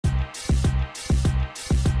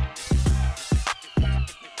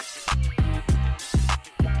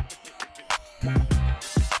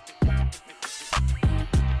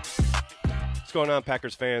What's going on,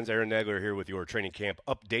 Packers fans? Aaron Nagler here with your training camp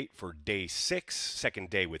update for day 6, second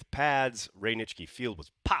day with pads. Ray Nitschke Field was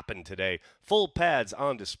popping today. Full pads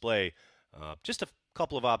on display. Just a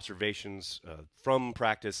couple of observations from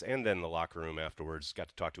practice and then the locker room afterwards. Got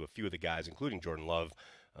to talk to a few of the guys, including Jordan Love,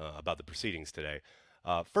 about the proceedings today.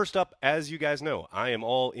 First up, as you guys know, I am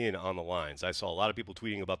all in on the lines. I saw a lot of people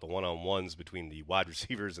tweeting about the one-on-ones between the wide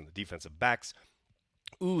receivers and the defensive backs.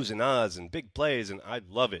 Oohs and ahs and big plays, and I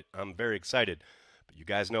love it. I'm very excited. But you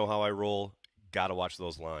guys know how I roll. Got to watch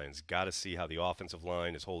those lines. Got to see how the offensive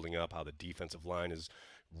line is holding up, how the defensive line is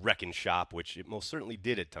wrecking shop, which it most certainly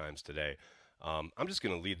did at times today. I'm just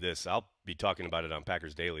going to lead this. I'll be talking about it on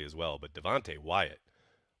Packers Daily as well. But Devontae Wyatt,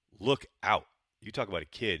 look out. You talk about a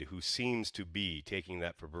kid who seems to be taking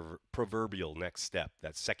that proverbial next step,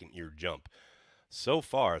 that second-year jump. So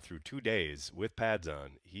far, through 2 days with pads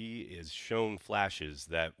on, he has shown flashes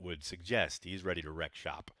that would suggest he's ready to wreck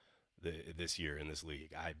shop this year in this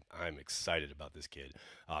league. I'm excited about this kid.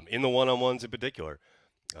 In the one-on-ones in particular,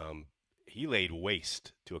 he laid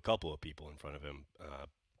waste to a couple of people in front of him.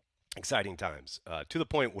 Exciting times, to the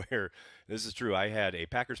point where, this is true, I had a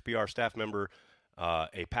Packers PR staff member,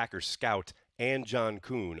 a Packers scout, and John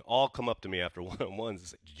Kuhn all come up to me after one-on-ones and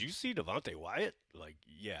say, "Did you see Devontae Wyatt?" Like,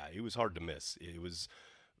 yeah, he was hard to miss. It was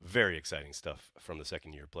very exciting stuff from the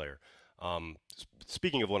second-year player.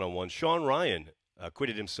 Speaking of one-on-ones, Sean Ryan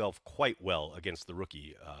acquitted himself quite well against the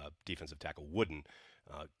rookie defensive tackle Wooden.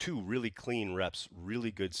 2 really clean reps,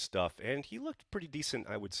 really good stuff, and he looked pretty decent,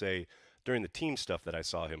 I would say, during the team stuff that I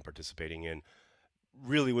saw him participating in.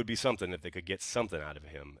 Really would be something if they could get something out of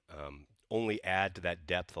him. Only add to that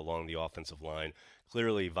depth along the offensive line,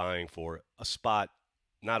 clearly vying for a spot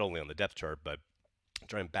not only on the depth chart, but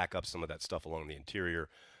try and back up some of that stuff along the interior.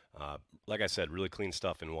 Like I said, really clean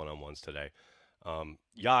stuff in one-on-ones today.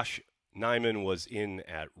 Josh Nijman was in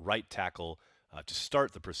at right tackle to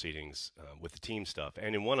start the proceedings with the team stuff.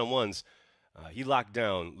 And in one-on-ones, he locked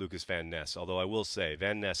down Lucas Van Ness, although I will say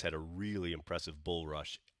Van Ness had a really impressive bull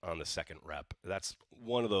rush on the second rep. That's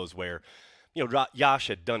one of those where, you know, Josh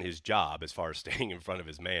had done his job as far as staying in front of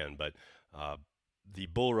his man, but the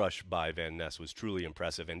bull rush by Van Ness was truly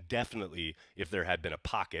impressive, and definitely if there had been a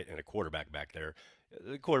pocket and a quarterback back there,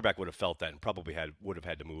 the quarterback would have felt that and probably would have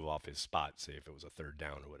had to move off his spot, say if it was a third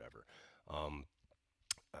down or whatever.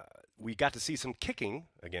 We got to see some kicking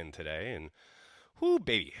again today, and whoo,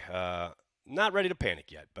 baby, not ready to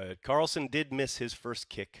panic yet, but Carlson did miss his first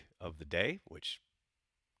kick of the day, which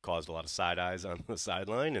caused a lot of side eyes on the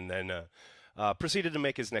sideline, and then proceeded to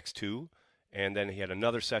make his next 2, and then he had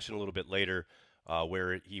another session a little bit later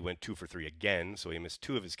where he went 2 for 3 again, so he missed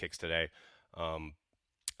 2 of his kicks today.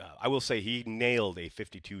 I will say he nailed a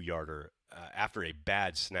 52-yarder after a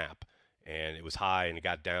bad snap, and it was high, and it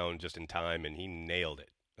got down just in time, and he nailed it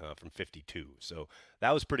from 52. So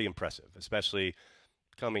that was pretty impressive, especially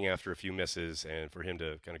coming after a few misses, and for him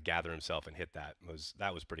to kind of gather himself and hit that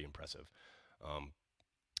was pretty impressive.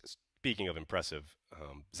 Speaking of impressive,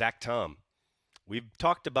 Zach Tom, we've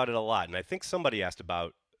talked about it a lot, and I think somebody asked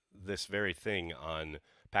about this very thing on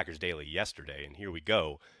Packers Daily yesterday, and here we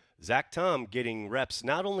go. Zach Tom getting reps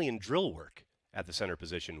not only in drill work at the center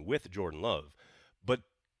position with Jordan Love, but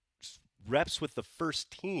reps with the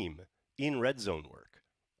first team in red zone work.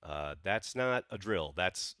 That's not a drill.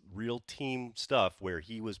 That's real team stuff where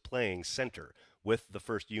he was playing center with the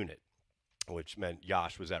first unit, which meant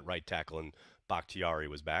Josh was at right tackle and Bakhtiari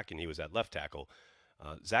was back, and he was at left tackle.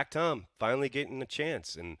 Zach Tom finally getting a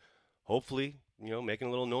chance, and hopefully, you know, making a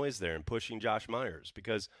little noise there and pushing Josh Myers,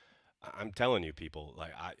 because I'm telling you, people,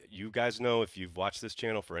 like you guys know, if you've watched this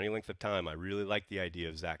channel for any length of time, I really like the idea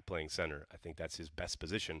of Zach playing center. I think that's his best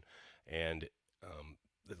position, and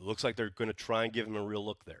it looks like they're going to try and give him a real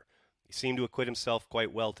look there. He seemed to acquit himself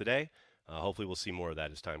quite well today. Hopefully we'll see more of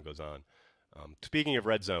that as time goes on. Speaking of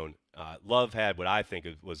red zone, Love had what I think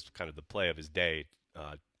was kind of the play of his day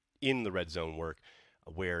in the red zone work,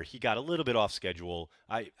 where he got a little bit off schedule.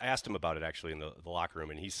 I asked him about it actually in the locker room,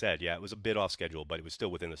 and he said, yeah, it was a bit off schedule, but it was still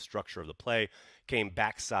within the structure of the play. Came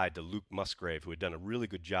backside to Luke Musgrave, who had done a really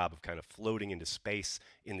good job of kind of floating into space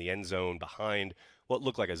in the end zone behind what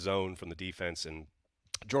looked like a zone from the defense, and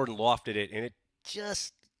Jordan lofted it, and it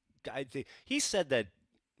just, he said that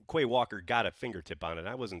Quay Walker got a fingertip on it.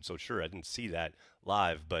 I wasn't so sure. I didn't see that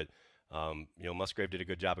live, but you know, Musgrave did a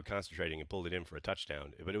good job of concentrating and pulled it in for a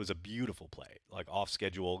touchdown. But it was a beautiful play, like off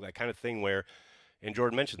schedule, that kind of thing where, and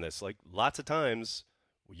Jordan mentioned this, like lots of times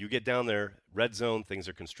when you get down there, red zone, things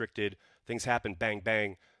are constricted, things happen, bang,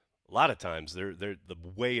 bang. A lot of times the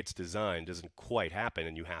way it's designed doesn't quite happen,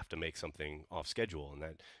 and you have to make something off schedule, and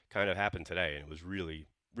that kind of happened today, and it was really,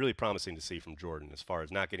 really promising to see from Jordan as far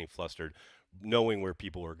as not getting flustered, knowing where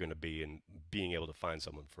people are going to be, and being able to find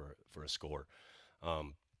someone for a score.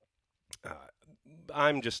 Um, uh,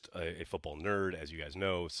 I'm just a football nerd, as you guys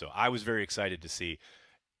know, so I was very excited to see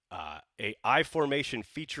a I formation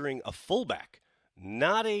featuring a fullback,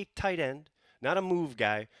 not a tight end, not a move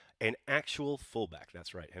guy, an actual fullback.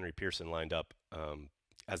 That's right. Henry Pearson lined up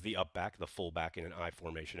as the up back, the fullback in an I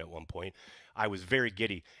formation at one point. I was very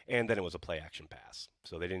giddy, and then it was a play action pass,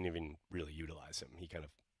 so they didn't even really utilize him. He kind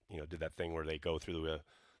of did that thing where they go through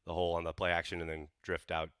the hole on the play action and then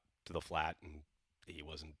drift out to the flat, and he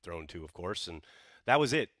wasn't thrown to, of course, and that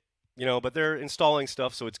was it. But they're installing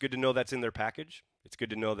stuff, so it's good to know that's in their package. It's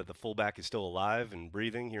good to know that the fullback is still alive and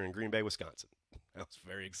breathing here in Green Bay, Wisconsin. I was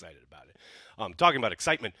very excited about it. Talking about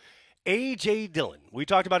excitement, A.J. Dillon. We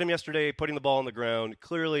talked about him yesterday, putting the ball on the ground.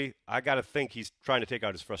 Clearly, I got to think he's trying to take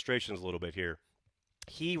out his frustrations a little bit here.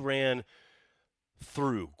 He ran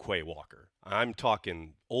through Quay Walker. I'm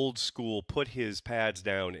talking old school, put his pads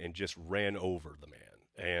down and just ran over the man.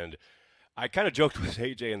 And I kind of joked with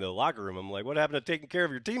AJ in the locker room. I'm like, what happened to taking care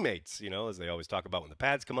of your teammates? As they always talk about when the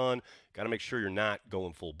pads come on, got to make sure you're not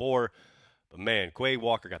going full bore. But man, Quay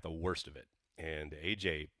Walker got the worst of it, and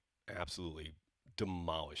AJ absolutely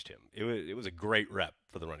demolished him. It was a great rep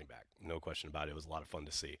for the running back, no question about it. It was a lot of fun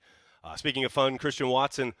to see. Speaking of fun, Christian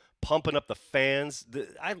Watson pumping up the fans.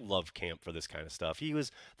 I love camp for this kind of stuff.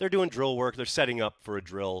 They're doing drill work. They're setting up for a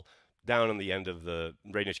drill down on the end of the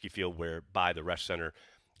Ray Nitschke Field, where by the Resch Center.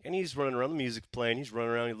 And he's running around, the music's playing, he's running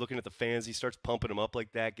around, he's looking at the fans, he starts pumping them up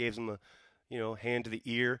like that, gives them a hand to the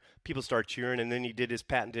ear. People start cheering, and then he did his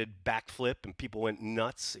patented backflip, and people went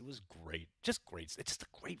nuts. It was great. Just great. It's just a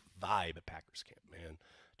great vibe at Packers camp, man.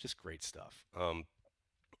 Just great stuff. I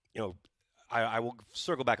will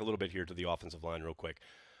circle back a little bit here to the offensive line real quick.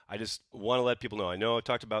 I just want to let people know, I know I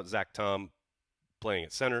talked about Zach Tom playing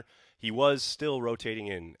at center. He was still rotating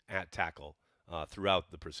in at tackle throughout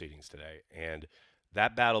the proceedings today, and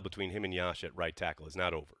that battle between him and Yash at right tackle is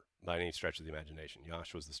not over by any stretch of the imagination.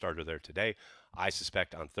 Yash was the starter there today. I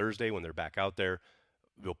suspect on Thursday when they're back out there,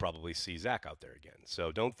 we'll probably see Zach out there again.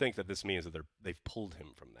 So don't think that this means that they've pulled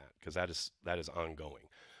him from that, because that is ongoing.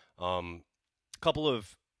 Couple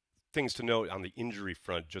of things to note on the injury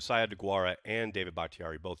front. Josiah DeGuara and David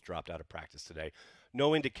Bakhtiari both dropped out of practice today.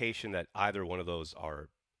 No indication that either one of those are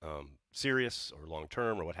serious or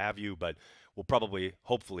long-term or what have you, but we'll probably,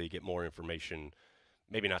 hopefully, get more information.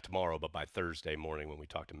 Maybe not tomorrow, but by Thursday morning when we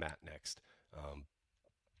talk to Matt next.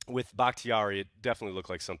 With Bakhtiari, it definitely looked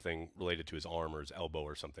like something related to his arm or his elbow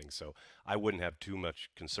or something, so I wouldn't have too much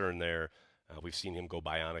concern there. We've seen him go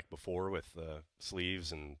bionic before with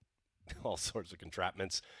sleeves and all sorts of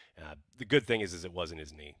contraptions. The good thing is it wasn't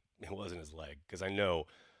his knee. It wasn't his leg, because I know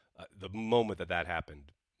the moment that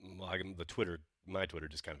happened, my Twitter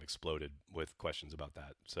just kind of exploded with questions about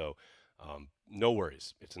that. So no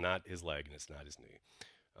worries. It's not his leg and it's not his knee.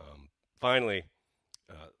 Finally,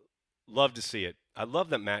 love to see it. I love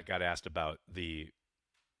that Matt got asked about the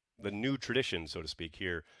new tradition, so to speak,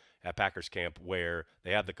 here at Packers camp, where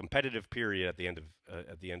they have the competitive period at the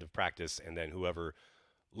end of practice, and then whoever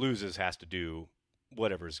loses has to do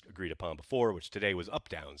whatever's agreed upon before, which today was up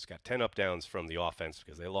downs. Got 10 up downs from the offense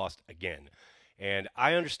because they lost again. And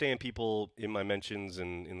I understand people in my mentions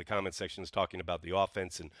and in the comment sections talking about the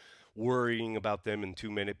offense and worrying about them in 2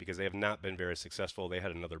 minutes because they have not been very successful. They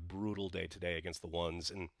had another brutal day today against the Ones,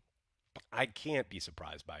 and I can't be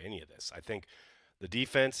surprised by any of this. I think the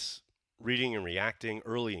defense reading and reacting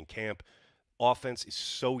early in camp, offense is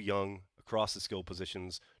so young across the skill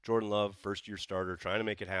positions. Jordan Love, first-year starter, trying to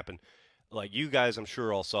make it happen. Like you guys, I'm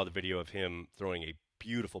sure all saw the video of him throwing a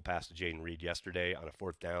beautiful pass to Jaden Reed yesterday on a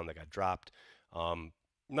 4th down that got dropped.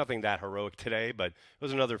 Nothing that heroic today, but it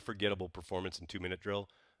was another forgettable performance in 2-minute drill.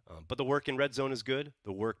 But the work in red zone is good.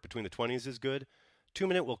 The work between the 20s is good.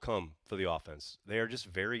 2-minute will come for the offense. They are just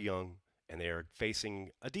very young, and they are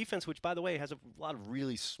facing a defense which, by the way, has a lot of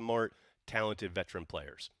really smart, talented veteran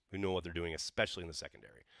players who know what they're doing, especially in the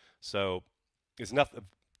secondary. So it's nothing,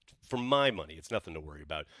 for my money, it's nothing to worry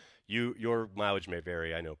about. Your mileage may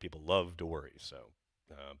vary. I know people love to worry. So,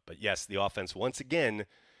 but yes, the offense once again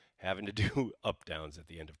having to do up downs at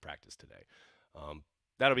the end of practice today.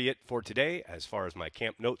 That'll be it for today as far as my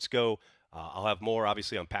camp notes go. I'll have more,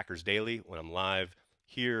 obviously, on Packers Daily when I'm live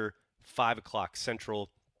here, 5 o'clock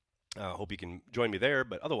Central. Hope you can join me there.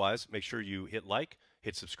 But otherwise, make sure you hit like,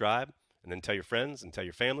 hit subscribe, and then tell your friends and tell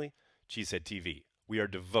your family. Cheesehead TV. We are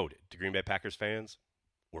devoted to Green Bay Packers fans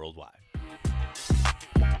worldwide.